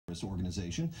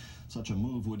organization. Such a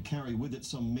move would carry with it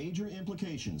some major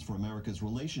implications for America's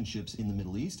relationships in the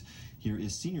Middle East. Here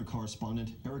is senior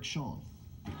correspondent Eric Shawn.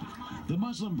 The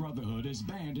Muslim Brotherhood is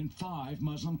banned in 5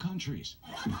 Muslim countries,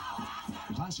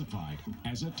 classified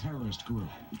as a terrorist group.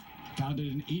 Founded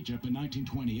in Egypt in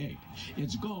 1928,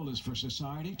 its goal is for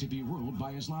society to be ruled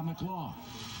by Islamic law.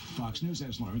 Fox News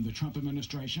has learned the Trump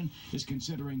administration is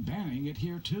considering banning it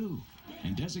here too,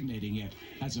 and designating it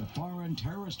as a foreign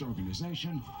terrorist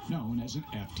organization known as an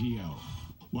FTO.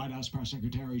 White House Press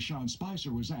Secretary Sean Spicer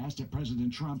was asked if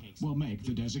President Trump will make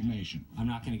the designation. I'm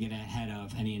not going to get ahead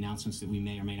of any announcements that we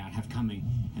may or may not have coming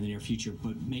in the near future,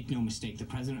 but make no mistake, the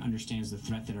president understands the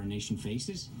threat that our nation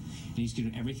faces, and he's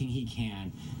doing everything he can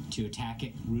to attack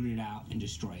it, root it out, and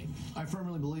destroy it. I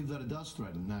firmly believe that it does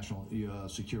threaten national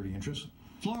security interests.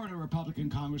 Florida Republican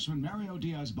Congressman Mario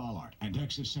Diaz-Balart and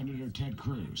Texas Senator Ted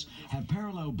Cruz have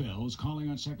parallel bills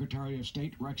calling on Secretary of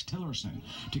State Rex Tillerson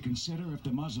to consider if the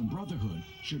Muslim Brotherhood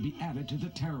should be added to the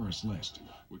terrorist list.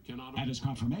 At his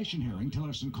confirmation hearing,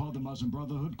 Tillerson called the Muslim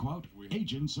Brotherhood, quote,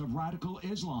 agents of radical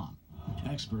Islam.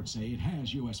 Experts say it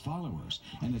has U.S. followers,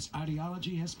 and its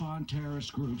ideology has spawned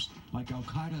terrorist groups like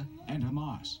Al-Qaeda and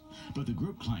Hamas. But the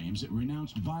group claims it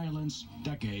renounced violence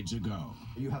decades ago.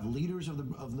 You have leaders of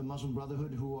the Muslim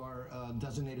Brotherhood who are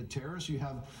designated terrorists. You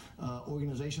have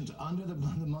organizations under the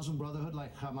Muslim Brotherhood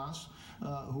like Hamas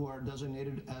who are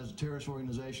designated as terrorist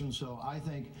organizations. So I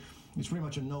think it's pretty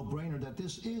much a no-brainer that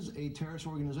this is a terrorist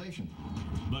organization.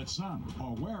 But some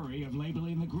are wary of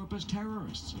labeling the group as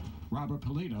terrorists. Robert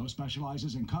Polito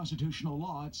specializes in constitutional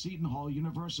law at Seton Hall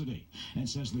University and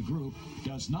says the group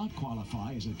does not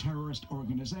qualify as a terrorist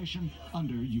organization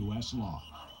under U.S. law.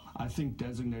 I think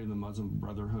designating the Muslim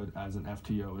Brotherhood as an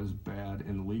FTO is bad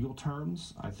in legal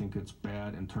terms. I think it's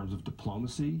bad in terms of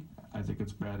diplomacy. I think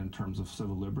it's bad in terms of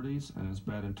civil liberties, and it's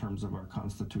bad in terms of our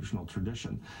constitutional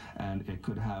tradition. And it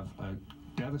could have a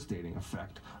devastating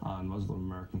effect on Muslim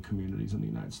American communities in the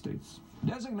United States.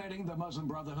 Designating the Muslim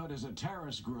Brotherhood as a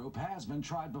terrorist group has been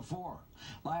tried before.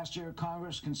 Last year,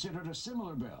 Congress considered a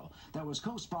similar bill that was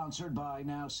co-sponsored by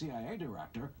now CIA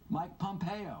Director Mike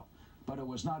Pompeo, but it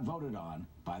was not voted on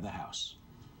by the House.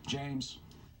 James.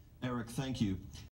 Eric, thank you.